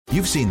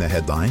You've seen the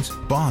headlines.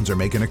 Bonds are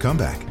making a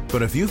comeback.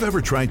 But if you've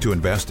ever tried to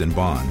invest in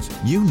bonds,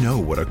 you know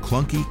what a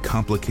clunky,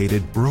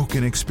 complicated,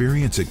 broken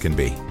experience it can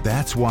be.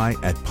 That's why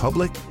at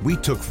Public, we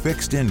took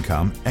fixed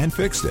income and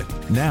fixed it.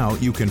 Now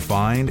you can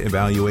find,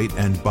 evaluate,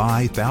 and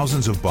buy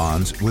thousands of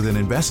bonds with an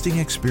investing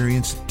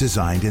experience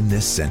designed in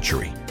this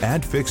century.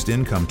 Add fixed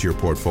income to your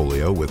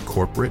portfolio with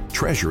corporate,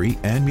 treasury,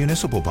 and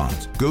municipal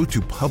bonds. Go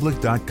to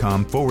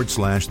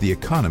public.com/The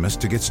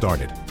Economist to get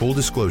started. Full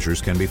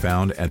disclosures can be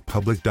found at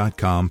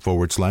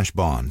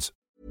public.com/bonds.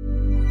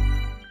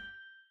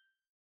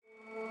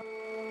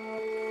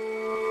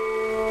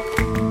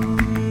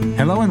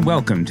 Hello and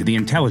welcome to The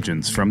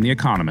Intelligence from The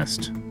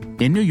Economist.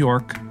 In New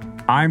York,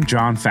 I'm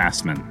John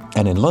Fastman.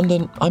 And in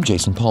London, I'm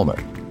Jason Palmer.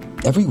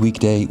 Every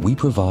weekday, we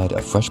provide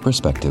a fresh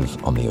perspective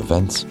on the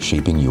events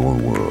shaping your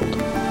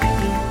world.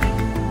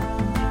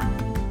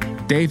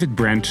 David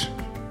Brent,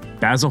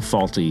 Basil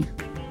Fawlty,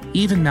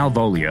 even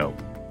Malvolio.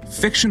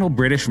 Fictional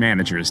British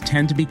managers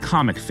tend to be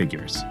comic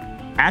figures.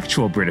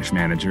 Actual British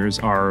managers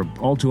are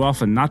all too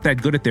often not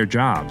that good at their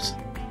jobs.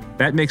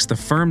 That makes the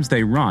firms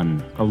they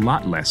run a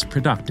lot less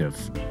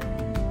productive.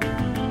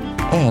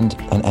 And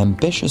an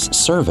ambitious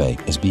survey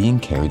is being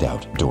carried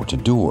out door to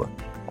door,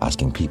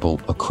 asking people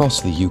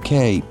across the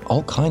UK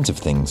all kinds of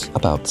things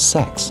about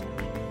sex.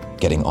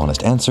 Getting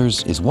honest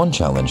answers is one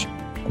challenge.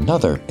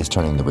 Another is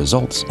turning the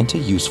results into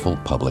useful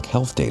public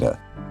health data.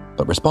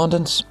 But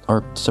respondents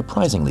are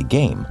surprisingly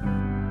game.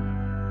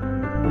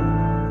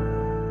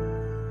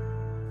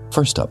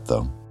 First up,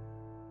 though.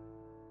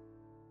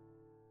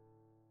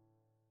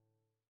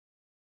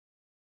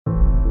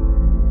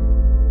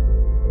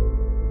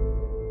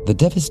 The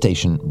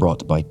devastation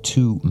brought by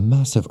two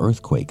massive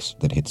earthquakes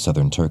that hit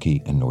southern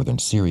Turkey and northern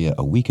Syria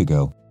a week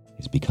ago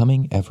is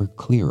becoming ever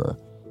clearer.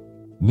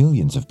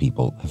 Millions of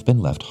people have been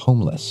left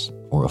homeless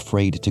or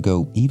afraid to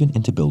go even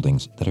into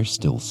buildings that are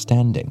still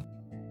standing.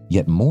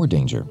 Yet more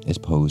danger is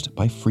posed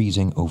by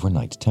freezing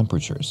overnight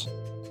temperatures.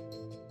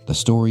 The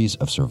stories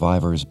of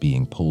survivors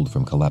being pulled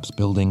from collapsed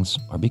buildings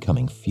are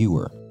becoming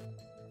fewer.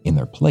 In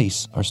their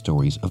place are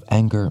stories of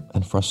anger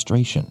and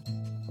frustration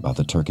about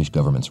the Turkish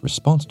government's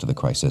response to the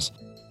crisis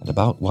and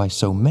about why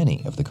so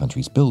many of the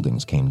country's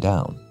buildings came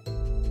down.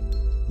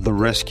 The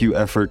rescue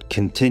effort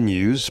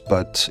continues,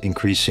 but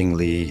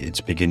increasingly it's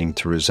beginning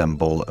to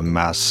resemble a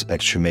mass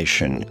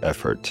exhumation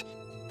effort.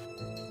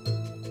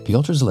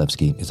 Piotr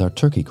Zalewski is our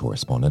Turkey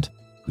correspondent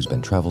who's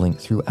been traveling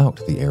throughout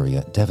the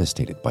area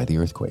devastated by the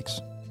earthquakes.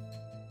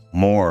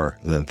 More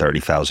than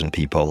 30,000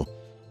 people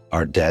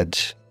are dead.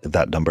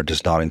 That number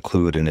does not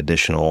include an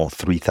additional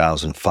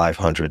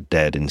 3,500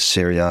 dead in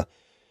Syria,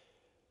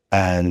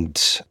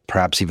 and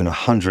perhaps even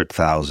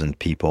 100,000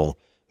 people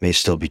may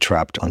still be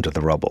trapped under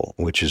the rubble,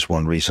 which is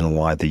one reason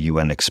why the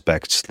UN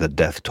expects the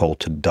death toll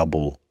to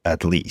double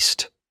at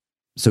least.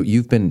 So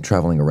you've been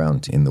traveling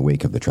around in the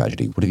wake of the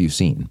tragedy. What have you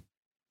seen?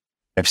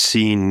 I've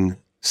seen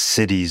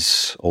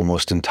cities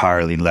almost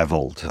entirely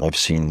leveled. I've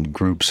seen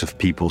groups of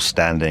people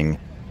standing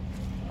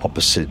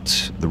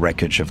opposite the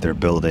wreckage of their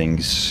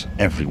buildings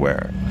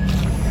everywhere.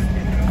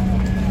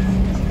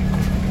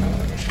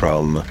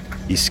 From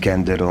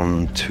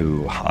Iskenderun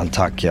to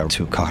Antakya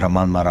to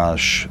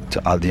Kahramanmaraş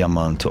to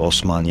Adıyaman to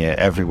Osmaniye,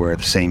 everywhere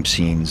the same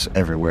scenes,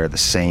 everywhere the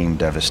same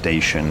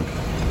devastation.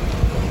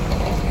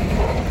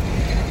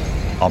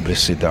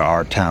 Obviously there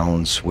are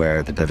towns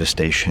where the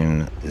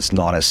devastation is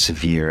not as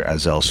severe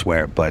as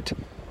elsewhere, but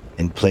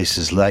in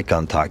places like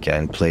Antakya,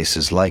 in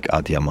places like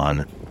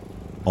Adıyaman,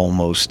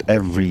 almost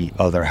every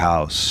other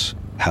house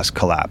has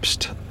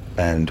collapsed.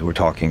 And we're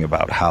talking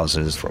about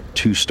houses from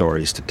 2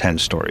 stories to 10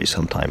 stories,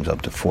 sometimes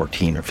up to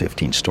 14 or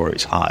 15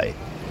 stories high.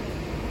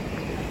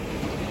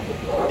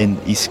 In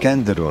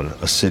Iskenderun,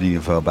 a city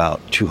of about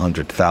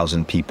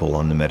 200,000 people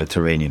on the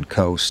Mediterranean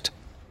coast,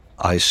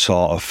 I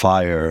saw a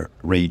fire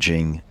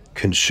raging,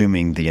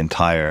 consuming the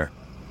entire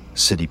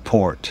city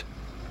port,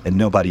 and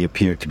nobody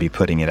appeared to be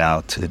putting it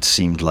out. It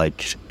seemed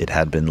like it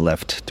had been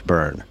left to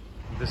burn.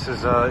 This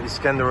is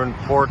Iskenderun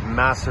port.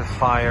 Massive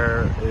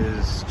fire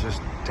is just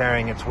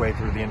tearing its way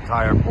through the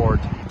entire port.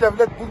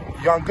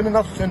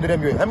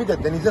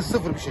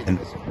 And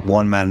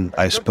one man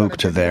I spoke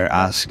to there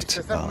asked,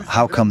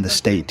 how come the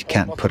state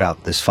can't put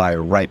out this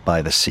fire right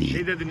by the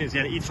sea?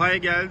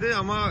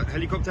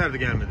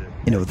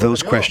 You know,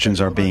 those questions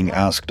are being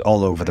asked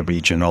all over the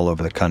region, all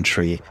over the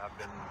country.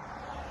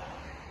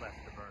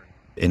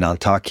 In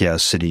Antakya, a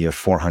city of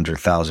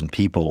 400,000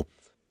 people,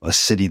 a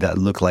city that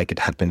looked like it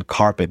had been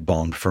carpet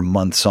bombed for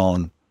months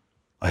on,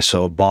 I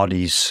saw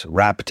bodies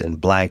wrapped in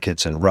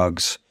blankets and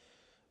rugs,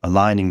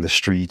 lining the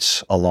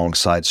streets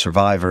alongside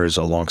survivors,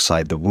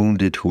 alongside the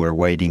wounded who were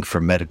waiting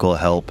for medical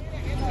help.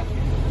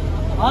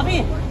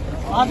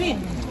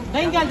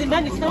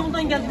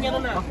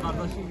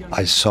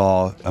 I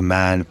saw a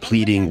man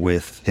pleading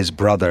with his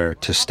brother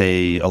to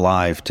stay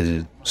alive,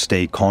 to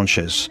stay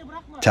conscious,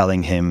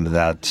 telling him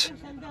that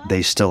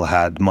they still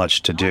had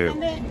much to do.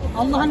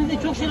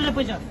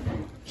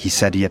 He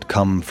said he had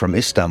come from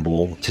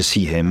Istanbul to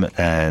see him,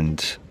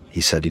 and he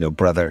said,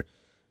 brother,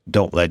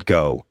 don't let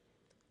go.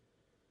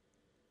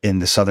 In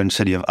the southern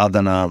city of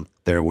Adana,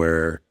 there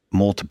were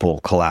multiple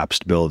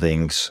collapsed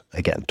buildings,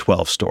 again,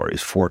 12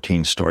 stories,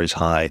 14 stories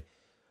high.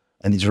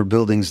 And these were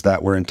buildings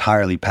that were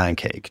entirely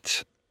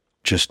pancaked,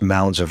 just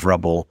mounds of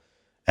rubble,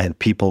 and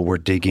people were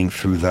digging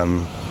through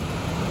them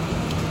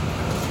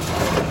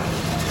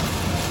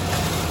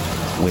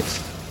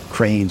with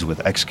cranes,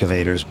 with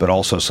excavators, but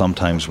also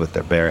sometimes with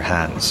their bare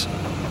hands.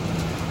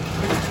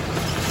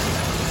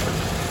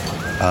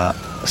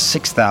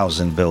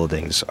 6,000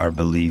 buildings are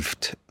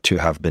believed to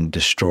have been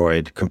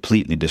destroyed,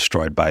 completely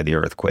destroyed by the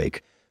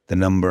earthquake. The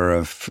number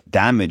of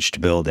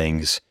damaged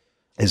buildings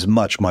is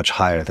much, much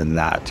higher than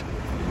that.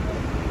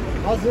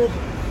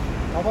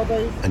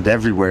 And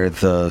everywhere,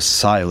 the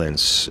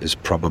silence is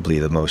probably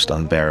the most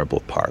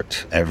unbearable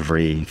part.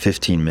 Every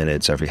 15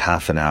 minutes, every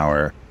half an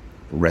hour,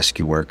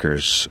 rescue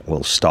workers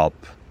will stop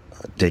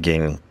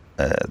digging.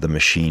 The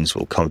machines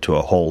will come to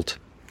a halt.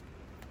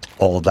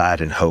 All that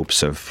in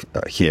hopes of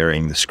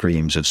hearing the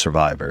screams of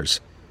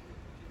survivors.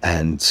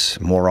 And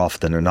more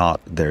often than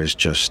not, there's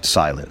just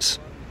silence.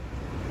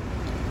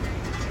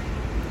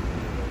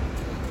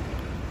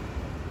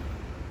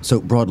 So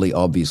broadly,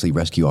 obviously,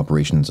 rescue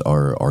operations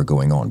are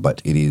going on,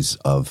 but it is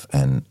of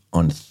an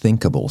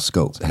unthinkable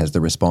scope. Has the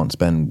response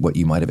been what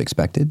you might have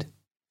expected?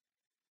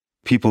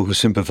 People who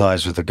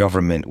sympathize with the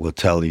government will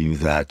tell you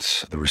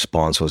that the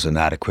response was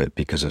inadequate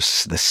because of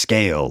the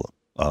scale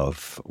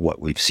of what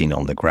we've seen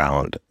on the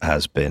ground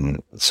has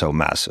been so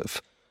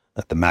massive.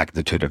 That the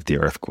magnitude of the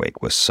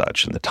earthquake was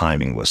such and the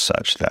timing was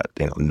such that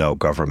no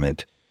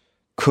government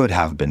could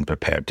have been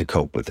prepared to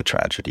cope with the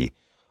tragedy.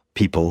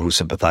 People who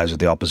sympathize with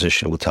the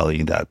opposition will tell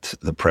you that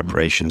the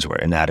preparations were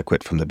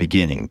inadequate from the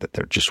beginning, that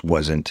there just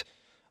wasn't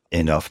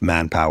enough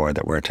manpower,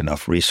 there weren't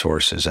enough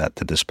resources at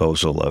the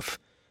disposal of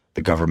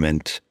the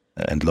government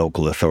and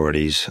local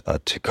authorities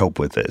to cope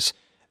with this.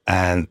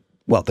 And,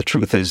 well, the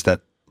truth is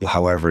that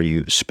however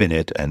you spin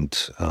it, and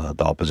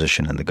the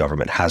opposition and the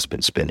government has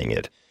been spinning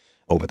it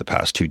over the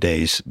past 2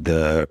 days,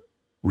 the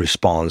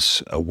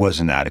response was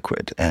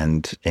inadequate.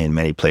 And in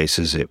many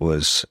places, it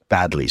was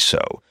badly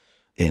so.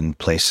 In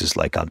places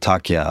like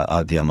Antakya,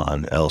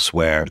 Adıyaman,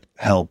 elsewhere,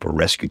 help or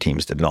rescue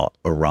teams did not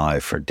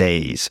arrive for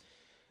days.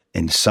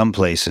 In some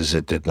places,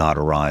 it did not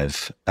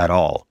arrive at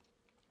all.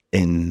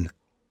 In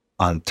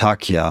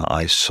Antakya,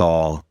 I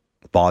saw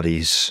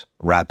bodies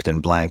wrapped in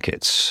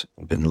blankets,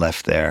 been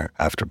left there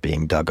after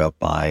being dug up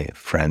by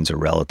friends or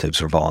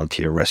relatives or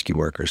volunteer rescue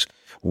workers,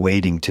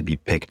 waiting to be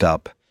picked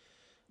up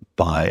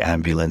by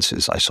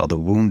ambulances. I saw the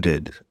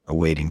wounded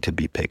waiting to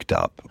be picked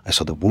up. I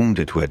saw the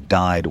wounded who had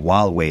died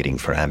while waiting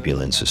for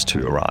ambulances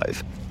to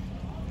arrive.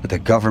 The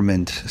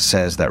government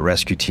says that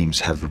rescue teams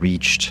have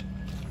reached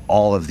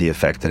all of the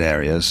affected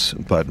areas,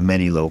 but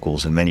many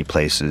locals in many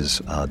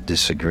places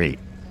disagree.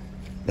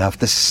 Now, if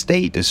the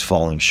state is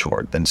falling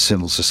short, then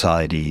civil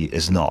society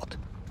is not.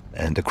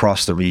 And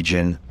across the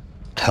region,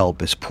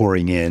 help is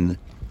pouring in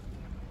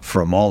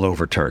from all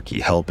over Turkey.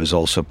 Help is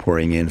also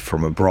pouring in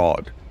from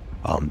abroad.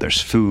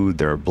 There's food,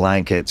 there are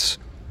blankets,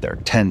 there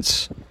are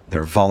tents,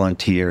 there are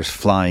volunteers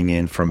flying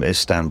in from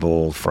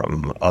Istanbul,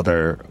 from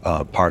other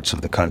parts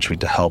of the country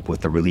to help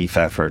with the relief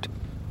effort,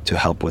 to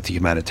help with the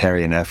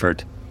humanitarian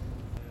effort.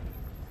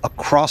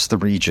 Across the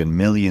region,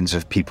 millions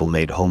of people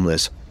made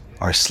homeless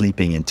are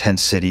sleeping in tent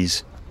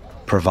cities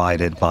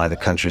provided by the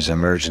country's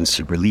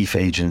emergency relief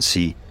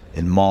agency,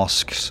 in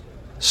mosques,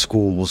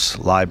 schools,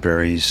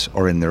 libraries,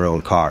 or in their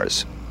own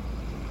cars.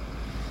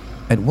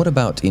 And what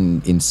about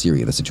in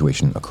Syria, the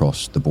situation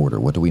across the border?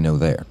 What do we know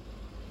there?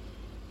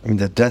 I mean,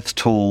 the death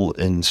toll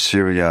in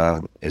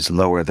Syria is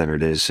lower than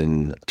it is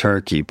in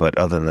Turkey, but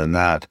other than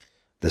that,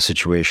 the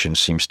situation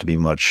seems to be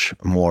much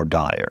more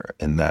dire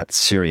in that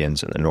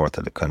Syrians in the north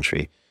of the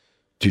country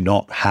do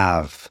not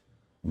have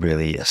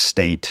really a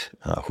state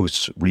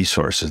whose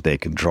resources they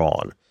can draw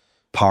on.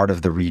 Part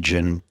of the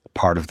region,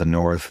 part of the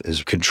north,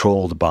 is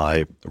controlled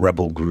by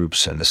rebel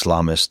groups and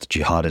Islamist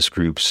jihadist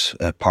groups.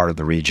 Part of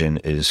the region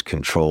is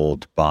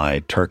controlled by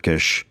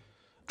Turkish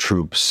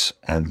troops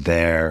and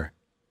their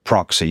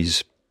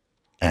proxies.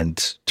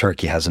 And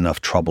Turkey has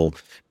enough trouble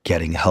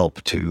getting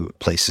help to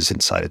places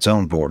inside its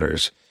own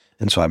borders.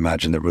 And so I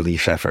imagine the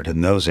relief effort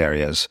in those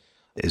areas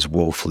is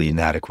woefully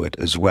inadequate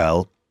as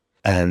well.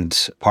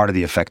 And part of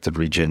the affected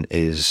region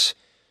is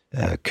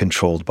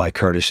controlled by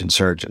Kurdish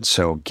insurgents.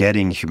 So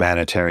getting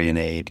humanitarian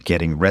aid,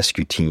 getting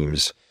rescue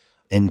teams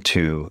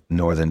into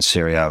northern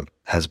Syria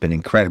has been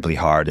incredibly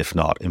hard, if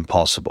not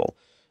impossible.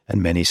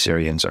 And many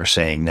Syrians are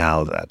saying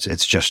now that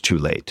it's just too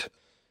late.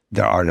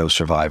 There are no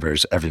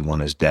survivors, everyone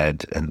is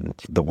dead, and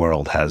the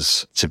world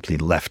has simply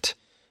left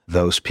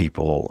those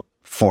people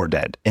for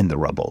dead in the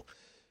rubble.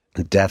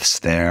 The deaths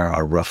there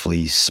are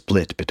roughly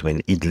split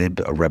between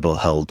Idlib, a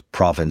rebel-held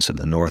province in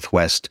the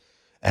northwest,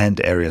 and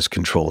areas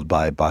controlled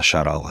by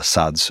Bashar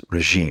al-Assad's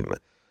regime.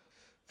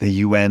 The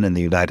UN and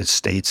the United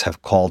States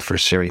have called for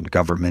Syrian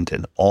government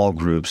and all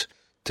groups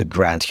to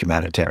grant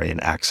humanitarian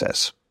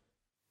access.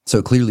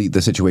 So clearly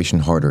the situation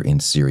harder in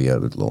Syria,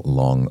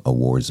 long a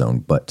war zone,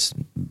 but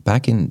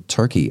back in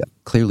Turkey,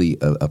 clearly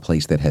a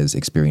place that has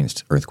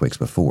experienced earthquakes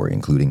before,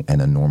 including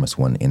an enormous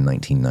one in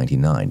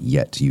 1999.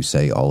 Yet you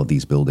say all of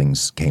these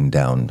buildings came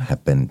down,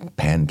 have been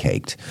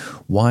pancaked.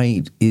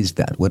 Why is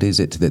that? What is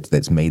it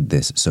that's made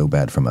this so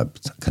bad from a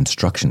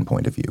construction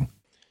point of view?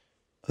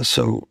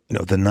 So,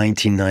 the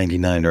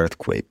 1999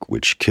 earthquake,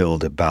 which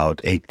killed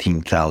about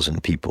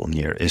 18,000 people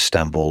near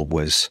Istanbul,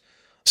 was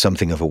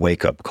something of a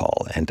wake-up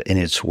call. And in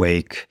its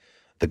wake,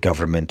 the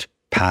government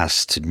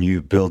passed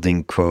new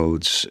building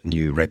codes,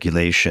 new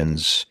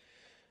regulations.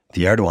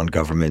 The Erdogan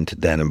government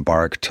then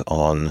embarked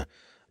on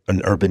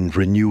an urban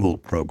renewal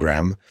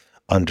program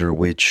under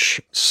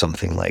which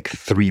something like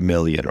 3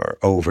 million or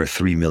over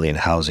 3 million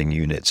housing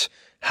units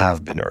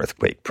have been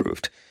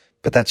earthquake-proofed.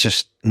 But that's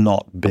just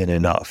not been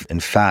enough.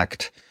 In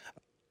fact,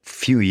 a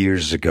few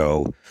years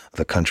ago,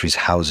 the country's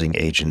housing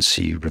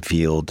agency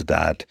revealed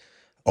that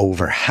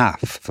over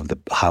half of the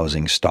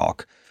housing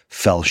stock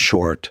fell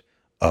short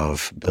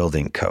of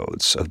building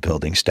codes, of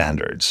building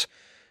standards.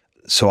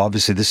 So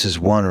obviously this is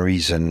one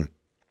reason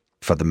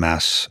for the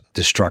mass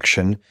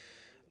destruction.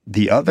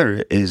 The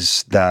other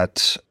is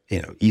that,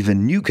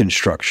 even new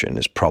construction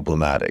is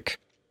problematic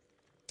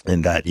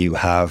in that you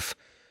have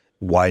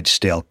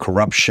wide-scale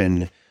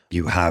corruption,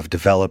 you have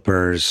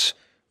developers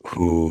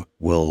who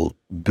will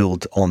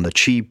build on the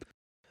cheap,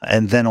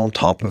 and then on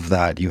top of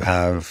that you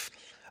have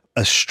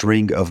a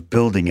string of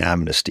building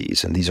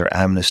amnesties, and these are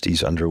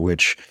amnesties under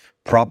which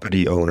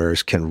property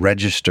owners can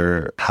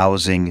register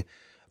housing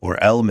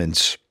or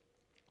elements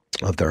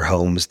of their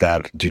homes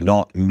that do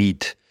not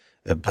meet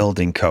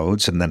building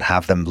codes and then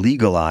have them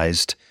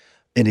legalized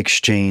in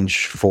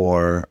exchange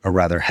for a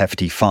rather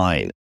hefty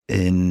fine.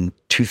 In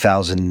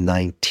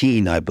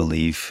 2019, I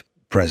believe,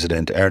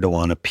 President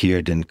Erdogan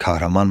appeared in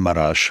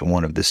Kahramanmaraş,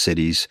 one of the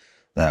cities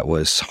that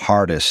was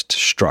hardest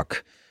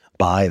struck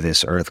by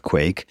this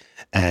earthquake,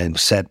 and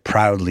said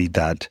proudly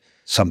that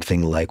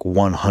something like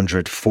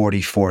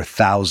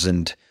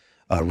 144,000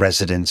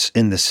 residents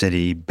in the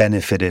city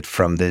benefited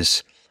from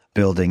this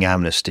building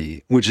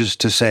amnesty, which is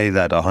to say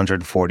that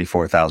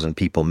 144,000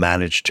 people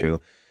managed to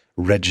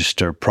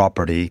register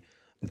property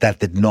that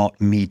did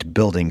not meet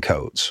building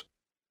codes.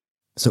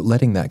 So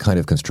letting that kind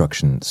of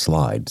construction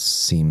slide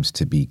seems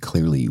to be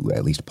clearly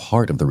at least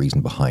part of the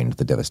reason behind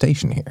the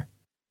devastation here.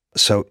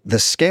 So the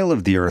scale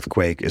of the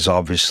earthquake is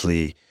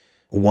obviously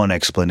one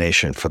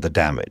explanation for the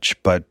damage,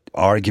 but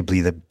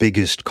arguably the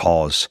biggest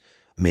cause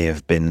may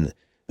have been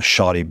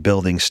shoddy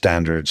building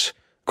standards,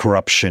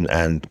 corruption,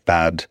 and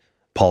bad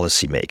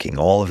policymaking,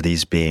 all of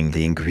these being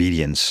the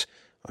ingredients,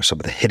 or some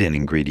of the hidden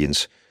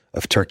ingredients,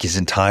 of Turkey's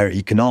entire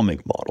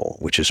economic model,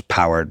 which is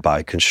powered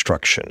by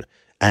construction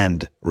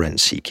and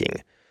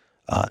rent-seeking.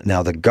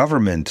 Now, the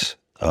government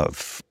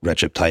of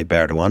Recep Tayyip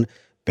Erdogan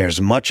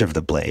bears much of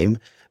the blame,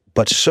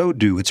 but so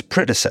do its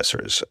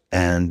predecessors,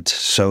 and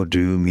so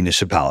do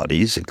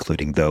municipalities,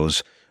 including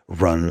those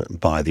run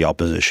by the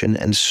opposition,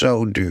 and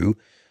so do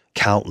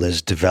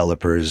countless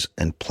developers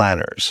and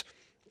planners.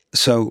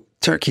 So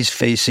Turkey's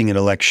facing an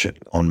election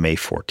on May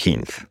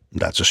 14th.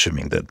 That's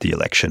assuming that the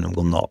election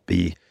will not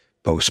be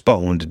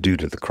postponed due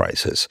to the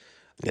crisis.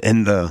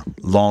 In the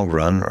long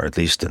run, or at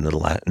least in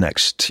the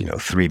next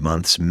 3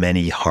 months,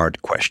 many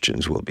hard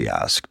questions will be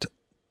asked,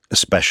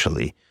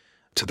 especially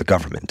to the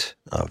government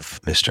of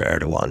Mr.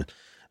 Erdogan.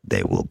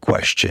 They will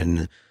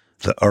question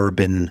the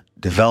urban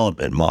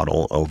development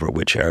model over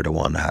which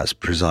Erdogan has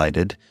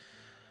presided,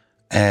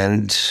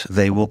 and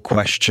they will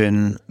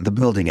question the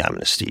building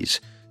amnesties.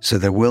 So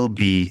there will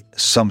be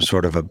some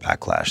sort of a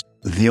backlash.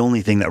 The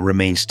only thing that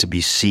remains to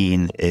be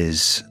seen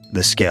is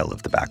the scale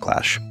of the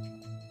backlash.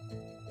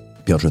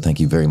 Piotr, thank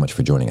you very much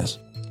for joining us.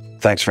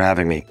 Thanks for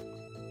having me.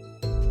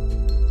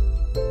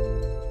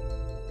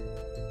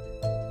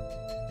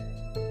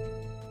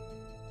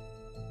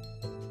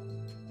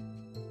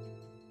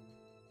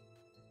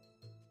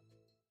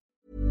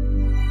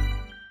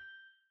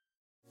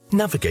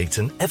 Navigate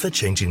an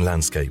ever-changing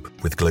landscape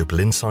with global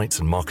insights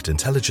and market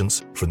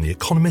intelligence from the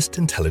Economist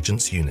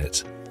Intelligence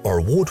Unit. Our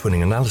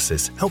award-winning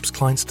analysis helps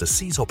clients to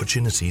seize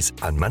opportunities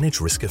and manage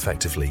risk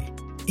effectively.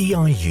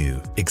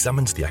 EIU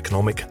examines the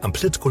economic and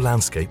political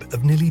landscape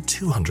of nearly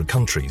 200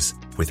 countries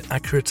with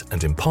accurate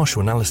and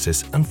impartial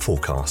analysis and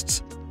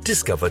forecasts.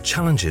 Discover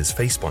challenges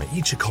faced by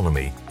each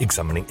economy,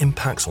 examining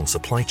impacts on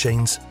supply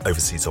chains,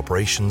 overseas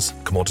operations,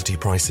 commodity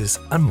prices,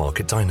 and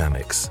market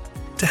dynamics.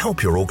 To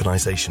help your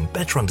organization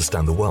better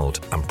understand the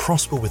world and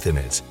prosper within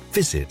it,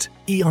 visit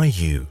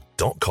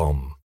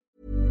eiu.com.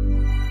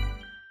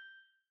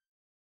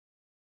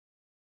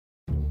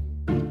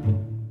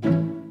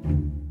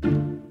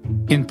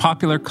 In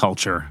popular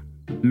culture,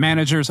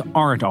 managers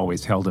aren't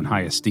always held in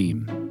high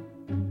esteem.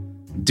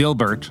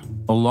 Dilbert,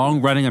 a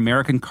long-running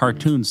American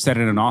cartoon set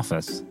in an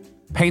office,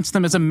 paints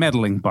them as a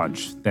meddling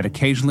bunch that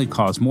occasionally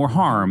cause more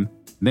harm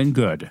than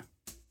good.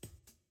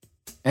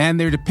 And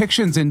their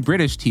depictions in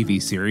British TV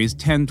series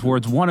tend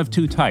towards one of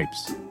two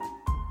types.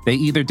 They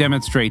either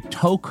demonstrate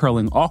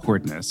toe-curling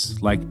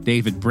awkwardness, like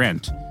David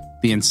Brent,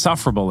 the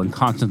insufferable and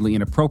constantly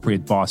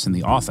inappropriate boss in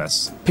the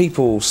office.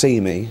 People see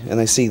me and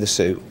they see the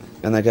suit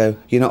and they go,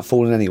 "You're not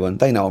fooling anyone."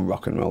 They know I'm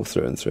rock and roll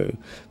through and through.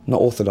 I'm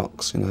not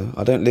orthodox,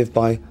 I don't live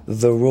by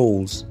the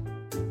rules.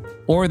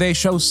 Or they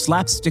show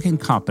slapstick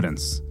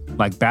incompetence,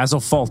 like Basil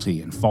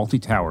Fawlty in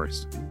Fawlty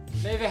Towers.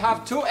 May we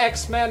have 2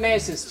 eggs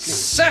mayonnaises, please?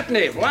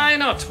 Certainly. Why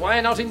not?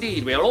 Why not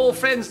indeed? We're all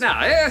friends now,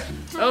 eh?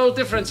 Old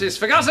differences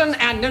forgotten,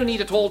 and no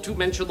need at all to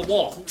mention the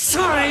war.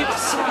 Sorry.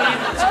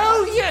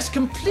 Oh, yes,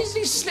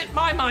 completely slipped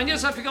my mind.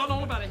 Yes, I've forgotten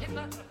all about it.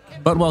 Hitler.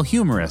 But while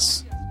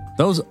humorous,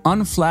 those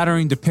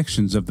unflattering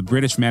depictions of the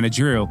British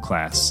managerial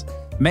class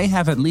may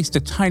have at least a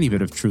tiny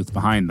bit of truth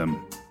behind them.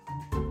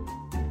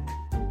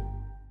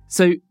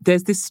 So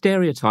there's this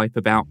stereotype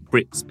about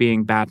Brits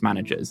being bad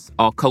managers,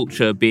 our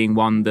culture being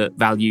one that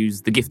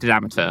values the gifted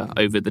amateur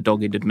over the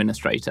dogged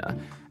administrator.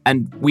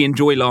 And we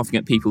enjoy laughing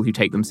at people who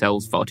take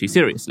themselves far too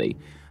seriously.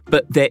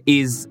 But there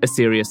is a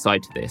serious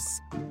side to this.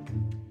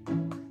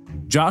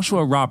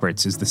 Joshua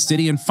Roberts is the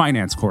city and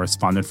finance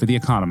correspondent for The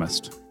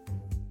Economist.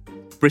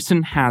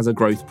 Britain has a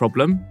growth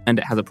problem and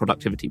it has a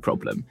productivity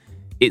problem.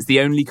 It's the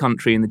only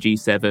country in the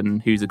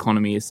G7 whose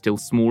economy is still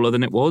smaller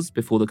than it was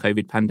before the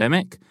COVID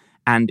pandemic.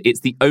 And it's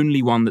the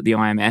only one that the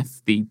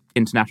IMF, the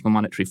International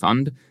Monetary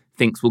Fund,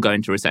 thinks will go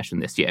into recession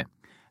this year.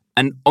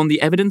 And on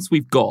the evidence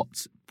we've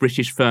got,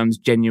 British firms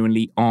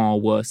genuinely are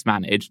worse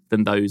managed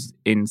than those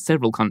in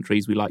several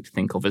countries we like to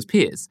think of as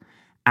peers.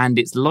 And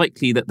it's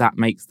likely that that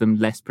makes them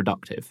less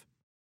productive.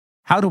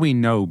 How do we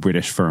know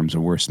British firms are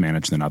worse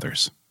managed than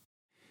others?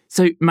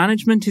 So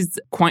management is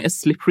quite a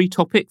slippery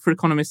topic for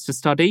economists to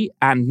study,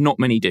 and not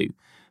many do.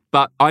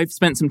 But I've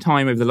spent some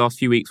time over the last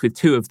few weeks with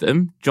 2 of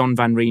them, John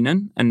Van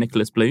Reenen and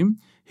Nicholas Bloom,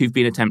 who've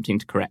been attempting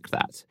to correct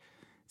that.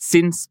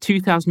 Since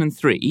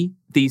 2003,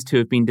 these 2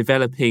 have been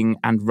developing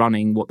and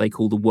running what they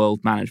call the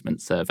World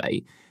Management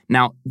Survey.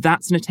 Now,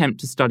 that's an attempt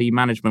to study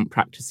management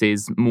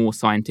practices more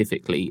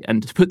scientifically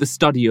and to put the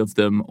study of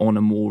them on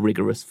a more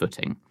rigorous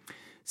footing.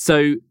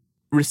 So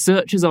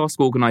researchers ask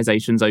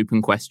organisations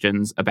open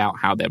questions about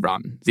how they're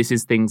run. This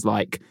is things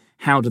like,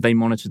 how do they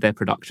monitor their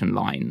production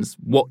lines?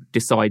 What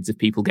decides if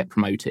people get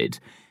promoted?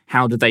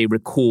 How do they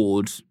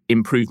record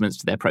improvements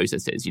to their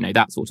processes?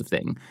 That sort of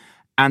thing.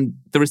 And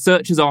the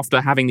researchers,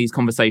 after having these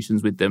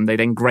conversations with them, they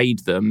then grade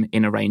them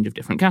in a range of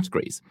different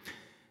categories.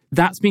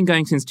 That's been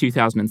going since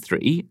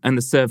 2003, and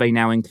the survey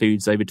now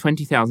includes over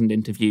 20,000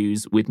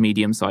 interviews with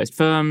medium-sized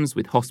firms,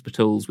 with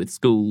hospitals, with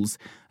schools,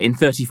 in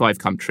 35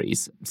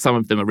 countries. Some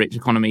of them are rich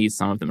economies,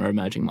 some of them are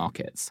emerging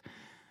markets.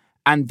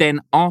 And then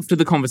after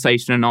the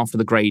conversation and after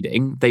the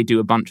grading, they do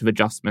a bunch of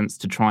adjustments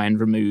to try and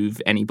remove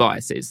any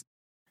biases.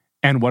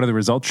 And what do the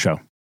results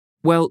show?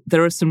 Well,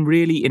 there are some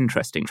really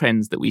interesting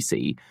trends that we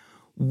see.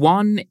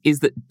 One is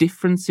that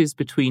differences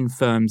between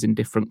firms in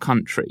different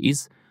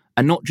countries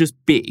are not just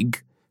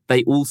big,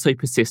 they also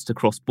persist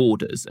across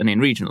borders and in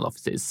regional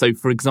offices. So,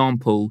 for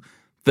example,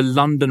 the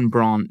London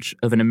branch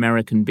of an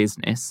American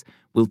business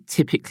will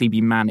typically be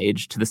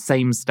managed to the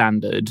same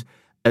standard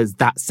as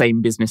that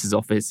same business's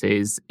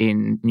offices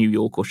in New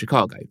York or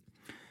Chicago.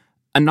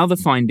 Another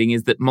finding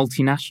is that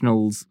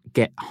multinationals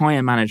get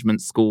higher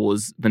management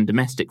scores than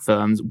domestic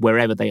firms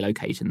wherever they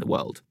locate in the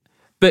world.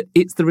 But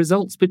it's the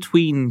results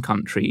between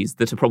countries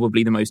that are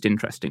probably the most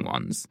interesting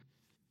ones.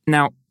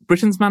 Now,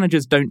 Britain's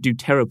managers don't do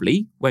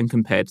terribly when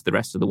compared to the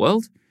rest of the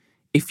world.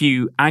 If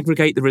you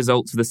aggregate the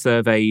results of the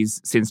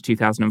surveys since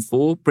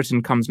 2004,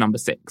 Britain comes number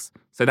 6.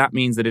 So that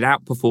means that it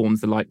outperforms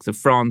the likes of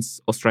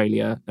France,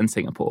 Australia, and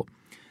Singapore.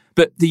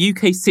 But the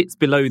UK sits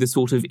below the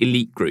sort of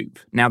elite group.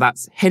 Now,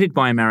 that's headed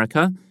by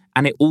America,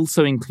 and it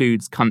also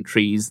includes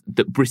countries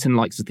that Britain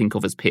likes to think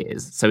of as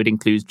peers. So it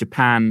includes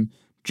Japan,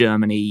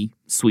 Germany,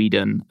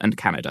 Sweden, and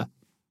Canada.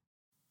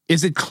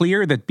 Is it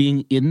clear that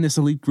being in this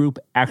elite group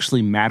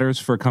actually matters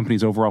for a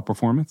company's overall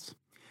performance?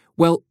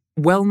 Well,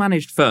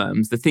 well-managed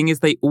firms, the thing is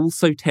they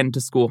also tend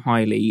to score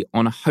highly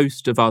on a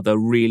host of other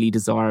really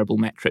desirable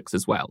metrics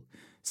as well.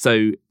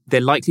 So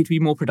they're likely to be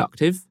more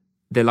productive,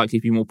 they're likely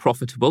to be more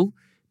profitable,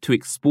 to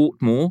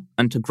export more,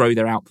 and to grow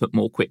their output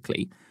more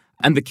quickly.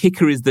 And the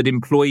kicker is that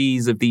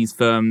employees of these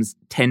firms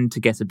tend to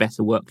get a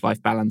better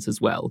work-life balance as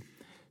well.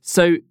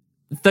 So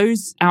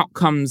those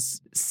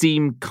outcomes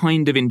seem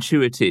kind of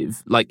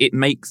intuitive. Like, it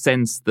makes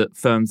sense that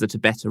firms that are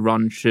better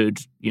run should,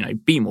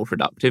 be more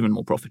productive and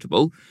more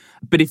profitable.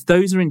 But if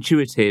those are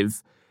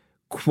intuitive,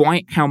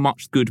 quite how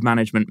much good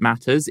management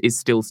matters is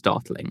still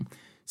startling.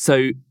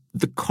 So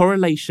the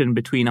correlation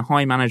between a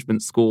high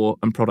management score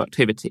and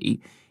productivity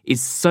is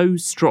so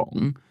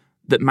strong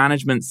that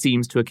management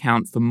seems to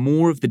account for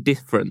more of the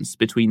difference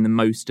between the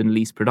most and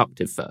least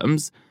productive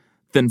firms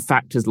than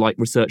factors like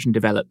research and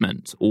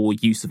development or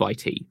use of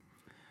IT.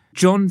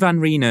 John Van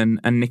Reenen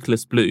and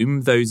Nicholas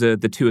Bloom, those are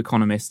the 2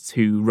 economists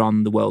who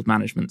run the World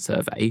Management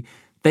Survey,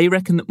 they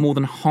reckon that more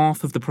than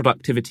half of the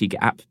productivity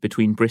gap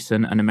between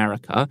Britain and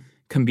America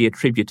can be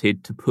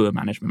attributed to poor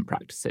management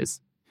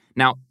practices.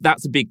 Now,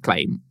 that's a big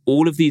claim.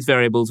 All of these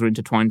variables are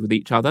intertwined with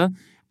each other,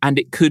 and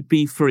it could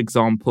be, for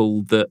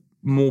example, that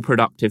more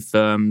productive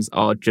firms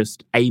are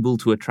just able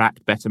to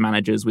attract better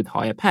managers with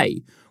higher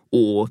pay,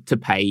 or to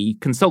pay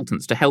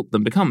consultants to help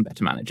them become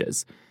better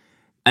managers.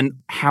 And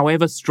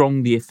however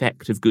strong the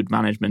effect of good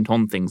management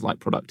on things like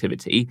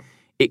productivity,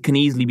 it can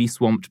easily be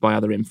swamped by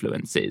other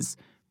influences.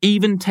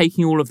 Even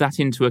taking all of that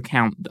into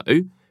account,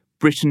 though,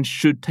 Britain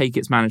should take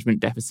its management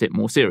deficit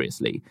more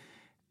seriously.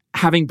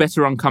 Having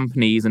better run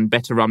companies and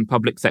better run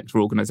public sector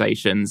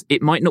organisations,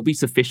 it might not be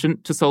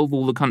sufficient to solve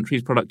all the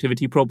country's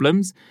productivity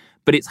problems,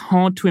 but it's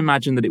hard to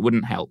imagine that it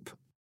wouldn't help.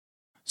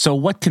 So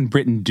what can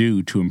Britain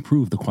do to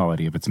improve the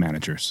quality of its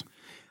managers?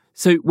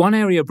 So one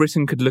area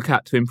Britain could look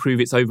at to improve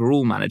its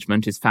overall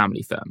management is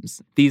family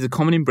firms. These are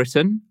common in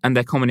Britain, and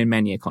they're common in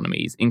many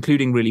economies,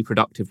 including really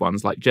productive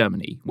ones like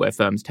Germany, where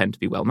firms tend to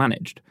be well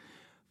managed.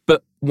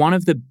 But one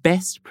of the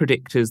best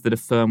predictors that a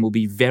firm will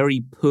be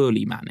very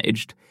poorly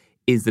managed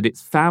is that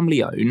it's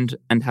family-owned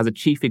and has a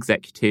chief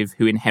executive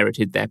who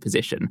inherited their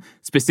position,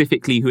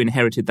 specifically who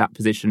inherited that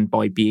position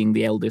by being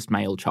the eldest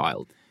male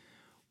child.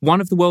 One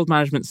of the World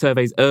Management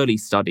Survey's early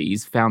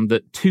studies found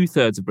that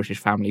 2/3 of British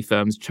family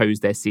firms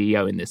chose their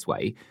CEO in this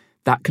way.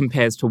 That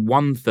compares to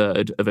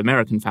 1/3 of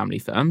American family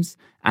firms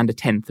and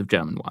 1/10 of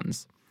German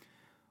ones.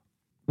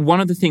 One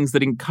of the things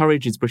that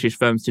encourages British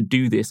firms to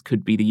do this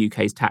could be the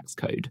UK's tax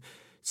code.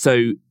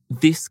 So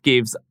this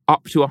gives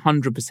up to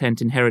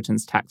 100%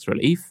 inheritance tax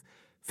relief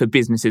for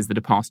businesses that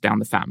are passed down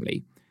the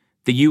family.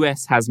 The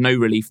US has no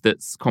relief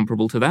that's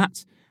comparable to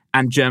that,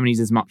 and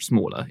Germany's is much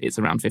smaller. It's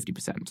around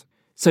 50%.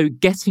 So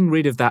getting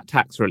rid of that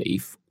tax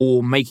relief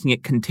or making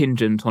it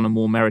contingent on a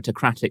more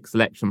meritocratic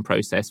selection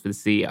process for the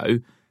CEO,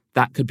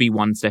 that could be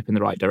one step in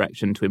the right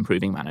direction to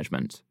improving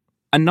management.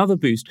 Another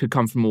boost could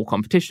come from more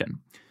competition.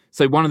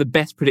 So one of the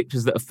best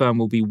predictors that a firm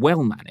will be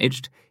well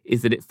managed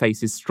is that it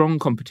faces strong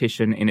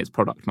competition in its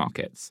product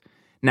markets.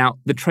 Now,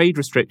 the trade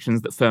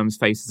restrictions that firms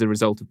face as a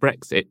result of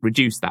Brexit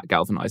reduce that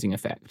galvanising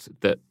effect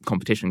that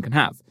competition can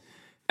have.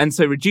 And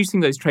so reducing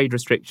those trade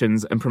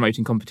restrictions and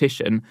promoting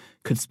competition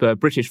could spur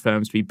British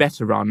firms to be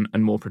better run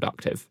and more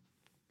productive.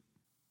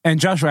 And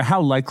Joshua,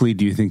 how likely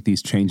do you think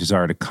these changes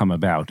are to come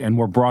about? And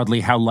more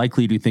broadly, how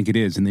likely do you think it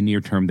is in the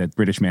near term that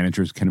British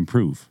managers can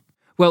improve?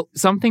 Well,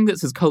 something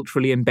that's as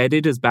culturally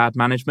embedded as bad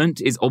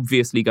management is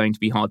obviously going to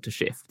be hard to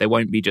shift. There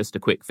won't be just a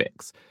quick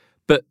fix.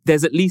 But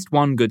there's at least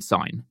one good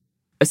sign.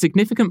 A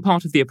significant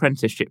part of the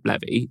apprenticeship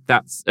levy,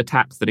 that's a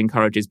tax that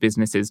encourages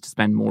businesses to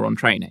spend more on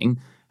training,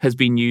 has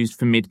been used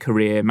for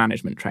mid-career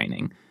management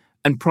training.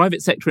 And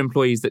private sector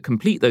employees that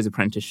complete those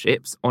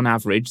apprenticeships, on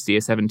average, see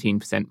a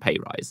 17% pay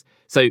rise.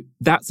 So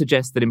that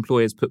suggests that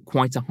employers put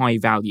quite a high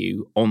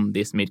value on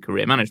this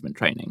mid-career management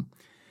training.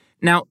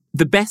 Now,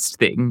 the best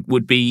thing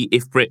would be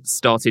if Brits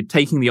started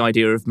taking the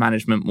idea of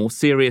management more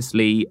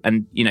seriously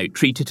and,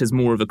 treat it as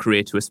more of a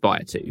career to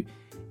aspire to.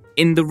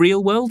 In the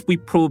real world, we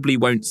probably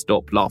won't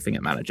stop laughing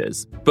at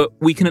managers, but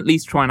we can at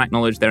least try and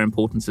acknowledge their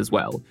importance as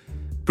well.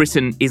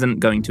 Britain isn't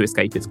going to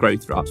escape its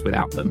growth ruts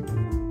without them.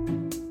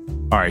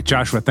 All right,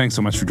 Joshua, thanks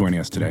so much for joining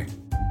us today.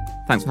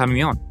 Thanks for having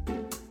me on.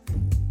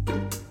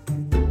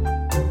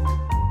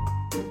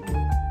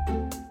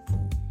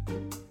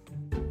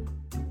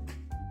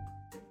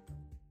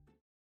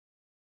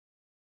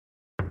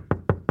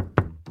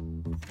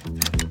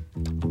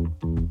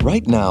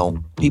 Right now,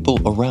 people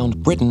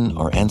around Britain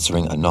are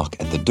answering a knock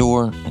at the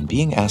door and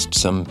being asked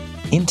some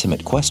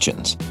intimate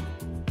questions.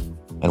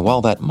 And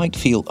while that might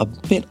feel a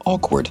bit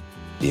awkward,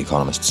 The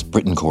Economist's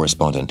Britain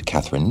correspondent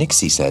Catherine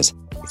Nixie says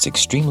it's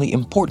extremely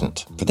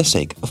important for the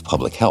sake of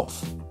public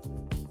health.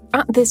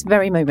 At this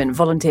very moment,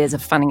 volunteers are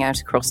fanning out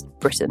across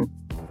Britain.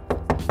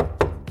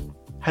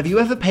 Have you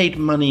ever paid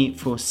money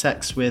for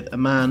sex with a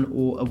man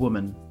or a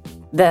woman?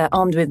 They're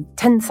armed with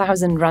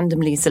 10,000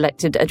 randomly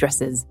selected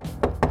addresses.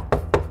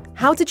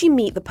 How did you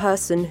meet the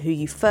person who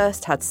you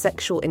first had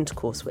sexual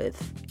intercourse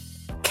with?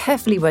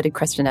 Carefully worded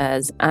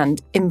questionnaires and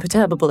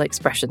imperturbable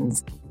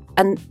expressions.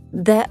 And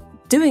they're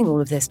doing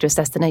all of this to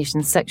assess the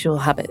nation's sexual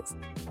habits.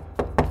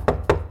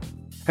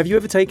 Have you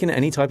ever taken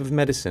any type of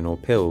medicine or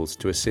pills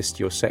to assist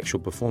your sexual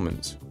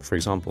performance? For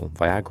example,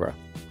 Viagra.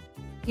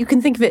 You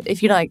can think of it,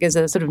 if you like, as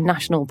a sort of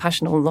national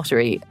passional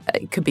lottery.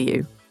 It could be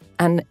you.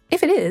 And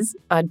if it is,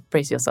 I'd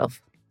brace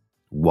yourself.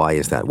 Why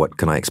is that? What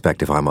can I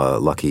expect if I'm a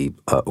lucky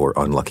or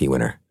unlucky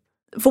winner?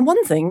 For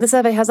one thing, the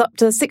survey has up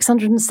to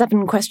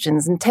 607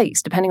 questions and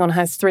takes, depending on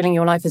how thrilling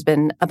your life has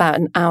been, about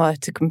an hour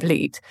to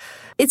complete.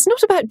 It's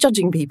not about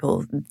judging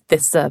people,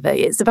 this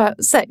survey. It's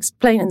about sex,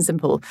 plain and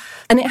simple.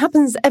 And it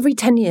happens every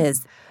 10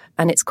 years.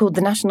 And it's called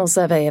the National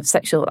Survey of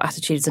Sexual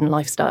Attitudes and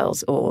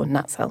Lifestyles, or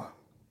NATSL.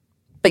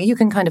 But you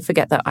can kind of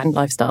forget that and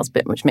lifestyles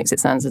bit, which makes it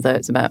sound as though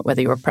it's about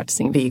whether you're a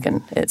practicing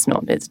vegan. It's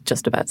not. It's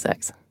just about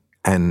sex.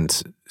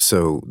 And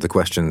so the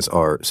questions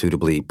are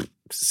suitably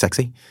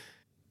sexy?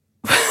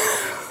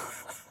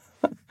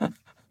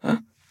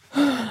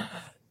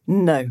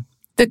 No.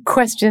 The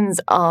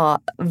questions are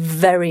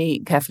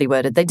very carefully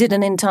worded. They did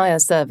an entire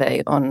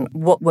survey on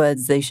what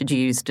words they should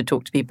use to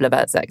talk to people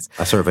about sex.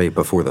 A survey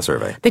before the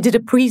survey. They did a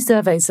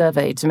pre-survey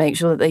survey to make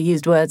sure that they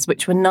used words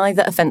which were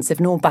neither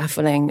offensive nor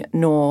baffling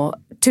nor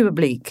too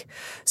oblique.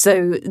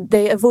 So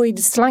they avoid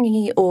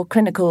slangy or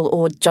clinical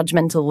or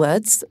judgmental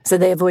words. So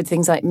they avoid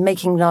things like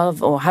making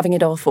love or having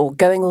it off or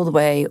going all the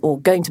way or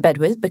going to bed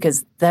with,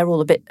 because they're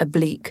all a bit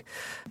oblique.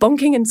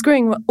 Bonking and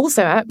screwing were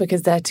also out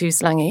because they're too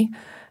slangy.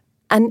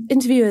 And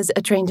interviewers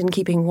are trained in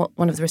keeping what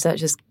one of the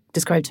researchers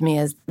described to me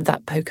as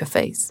that poker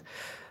face.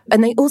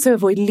 And they also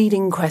avoid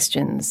leading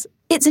questions.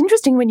 It's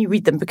interesting when you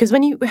read them, because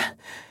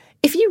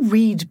if you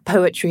read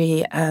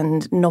poetry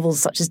and novels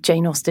such as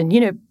Jane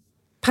Austen,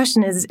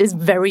 passion is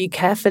very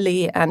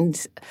carefully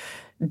and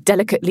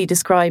delicately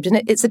described.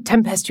 And it's a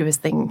tempestuous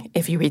thing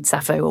if you read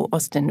Sappho or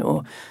Austen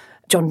or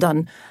John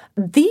Donne.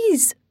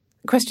 These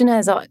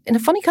questionnaires are, in a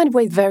funny kind of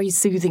way, very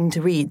soothing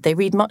to read. They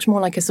read much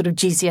more like a sort of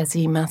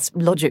GCSE maths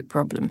logic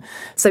problem.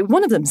 So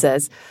one of them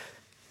says,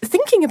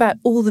 thinking about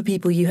all the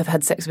people you have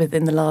had sex with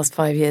in the last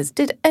 5 years,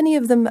 did any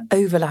of them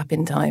overlap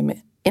in time?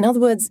 In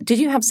other words, did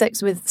you have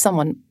sex with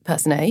someone,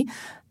 person A,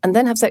 and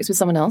then have sex with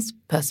someone else,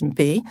 person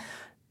B,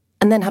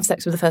 and then have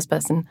sex with the first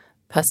person,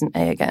 person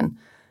A again?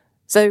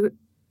 So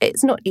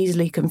it's not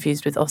easily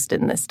confused with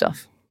Austen, this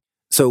stuff.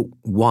 So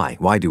why?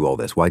 Why do all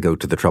this? Why go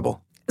to the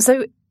trouble?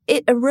 So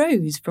it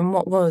arose from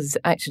what was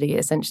actually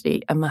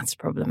essentially a maths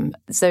problem.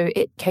 So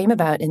it came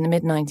about in the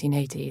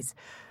mid-1980s.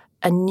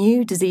 A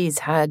new disease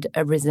had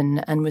arisen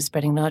and was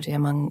spreading largely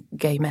among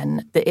gay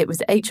men. It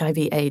was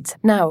HIV/AIDS.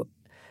 Now,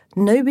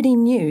 nobody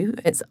knew,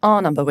 its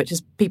R number, which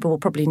is people will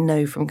probably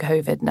know from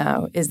COVID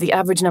now, is the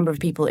average number of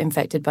people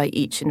infected by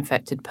each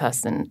infected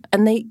person.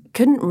 And they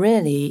couldn't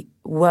really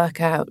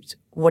work out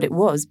what it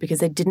was because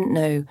they didn't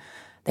know,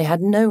 they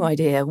had no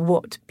idea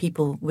what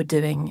people were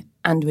doing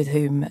and with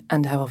whom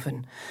and how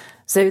often.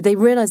 So they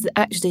realised that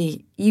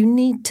actually you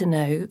need to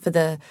know for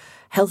the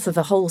health of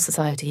the whole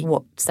society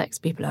what sex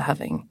people are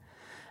having.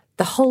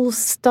 The whole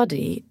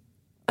study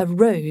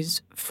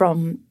arose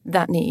from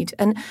that need.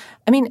 And,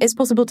 I mean, it's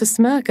possible to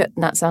smirk at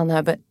NatSal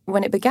now, but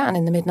when it began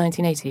in the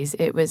mid-1980s,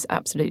 it was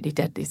absolutely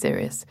deadly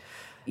serious.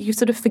 You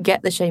sort of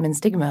forget the shame and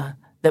stigma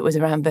that was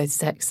around both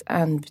sex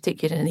and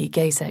particularly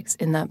gay sex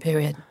in that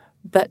period.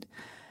 But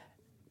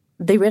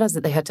they realised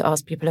that they had to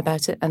ask people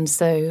about it, and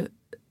so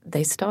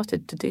they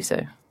started to do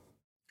so.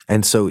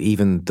 And so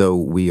even though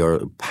we are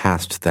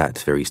past that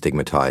very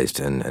stigmatized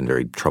and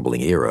very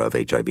troubling era of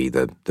HIV,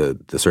 the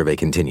survey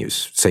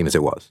continues, same as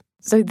it was.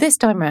 So this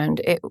time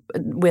round, it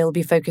will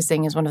be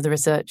focusing, as one of the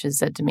researchers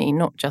said to me,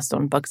 not just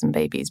on bugs and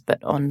babies,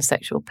 but on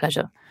sexual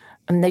pleasure.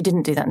 And they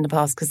didn't do that in the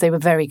past because they were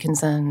very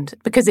concerned,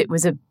 because it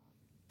was a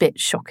bit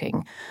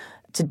shocking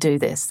to do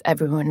this.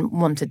 Everyone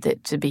wanted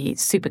it to be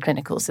super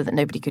clinical so that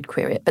nobody could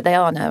query it. But they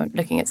are now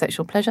looking at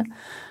sexual pleasure.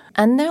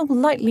 And there will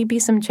likely be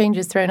some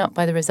changes thrown up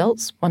by the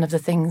results. One of the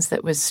things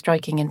that was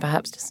striking and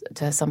perhaps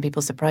to some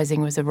people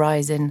surprising was a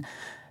rise in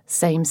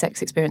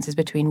same-sex experiences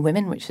between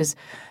women, which has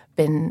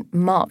been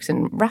marked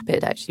and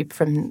rapid, actually,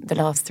 from the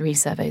last 3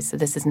 surveys. So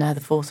this is now the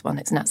 4th one.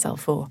 It's NatSal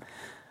 4.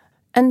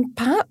 And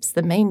perhaps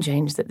the main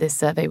change that this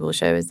survey will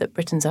show is that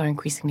Britons are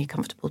increasingly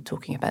comfortable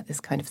talking about this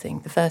kind of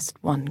thing. The first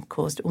one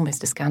caused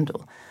almost a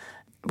scandal,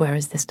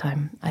 whereas this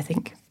time I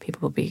think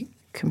people will be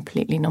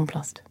completely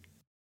nonplussed.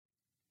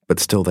 But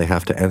still they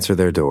have to answer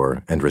their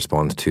door and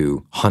respond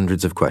to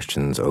hundreds of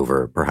questions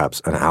over perhaps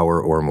an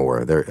hour or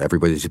more.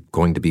 Everybody's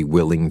going to be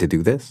willing to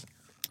do this?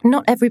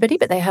 Not everybody,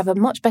 but they have a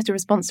much better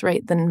response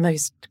rate than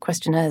most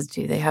questionnaires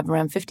do. They have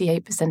around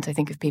 58%, I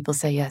think, of people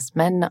say yes.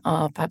 Men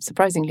are perhaps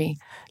surprisingly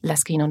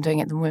less keen on doing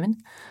it than women,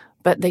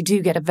 but they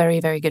do get a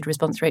very, very good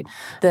response rate.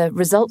 The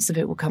results of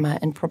it will come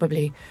out in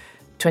probably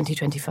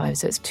 2025,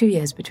 so it's 2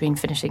 years between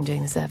finishing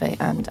doing the survey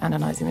and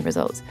analysing the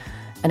results.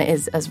 And it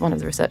is, as one of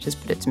the researchers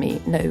put it to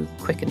me, no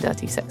quick and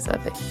dirty sex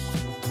survey.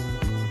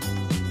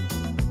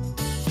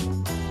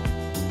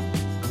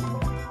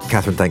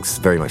 Catherine, thanks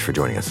very much for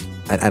joining us.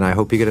 And I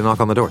hope you get a knock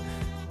on the door.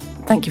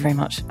 Thank you very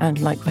much, and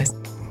likewise.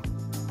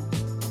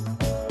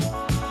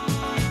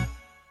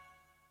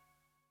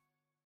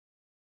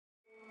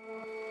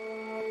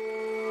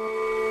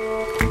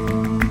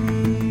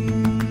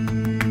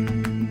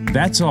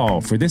 That's all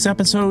for this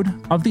episode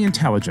of The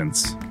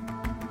Intelligence.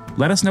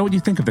 Let us know what you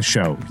think of the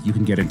show. You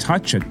can get in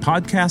touch at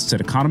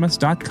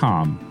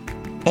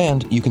podcasts@economist.com.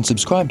 And you can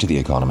subscribe to The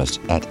Economist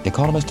at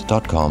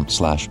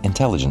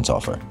economist.com/intelligence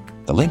offer.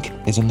 The link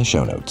is in the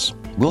show notes.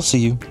 We'll see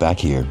you back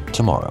here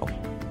tomorrow.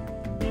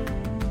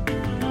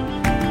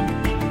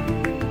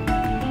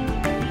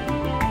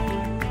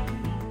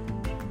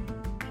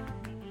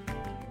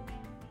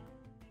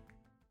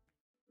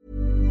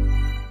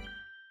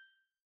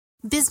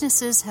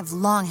 Businesses have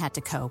long had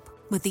to cope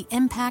with the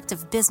impact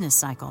of business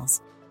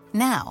cycles.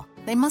 Now,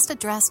 they must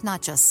address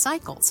not just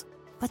cycles,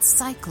 but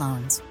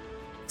cyclones.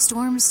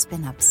 Storms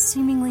spin up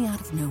seemingly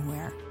out of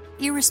nowhere,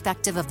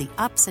 irrespective of the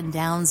ups and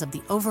downs of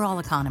the overall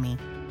economy.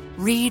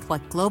 Read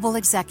what global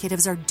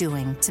executives are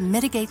doing to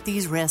mitigate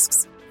these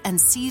risks and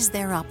seize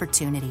their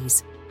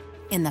opportunities.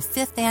 in the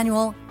 5th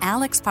Annual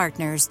Alex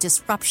Partners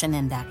Disruption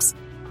Index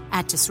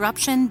at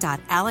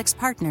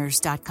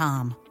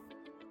disruption.alexpartners.com.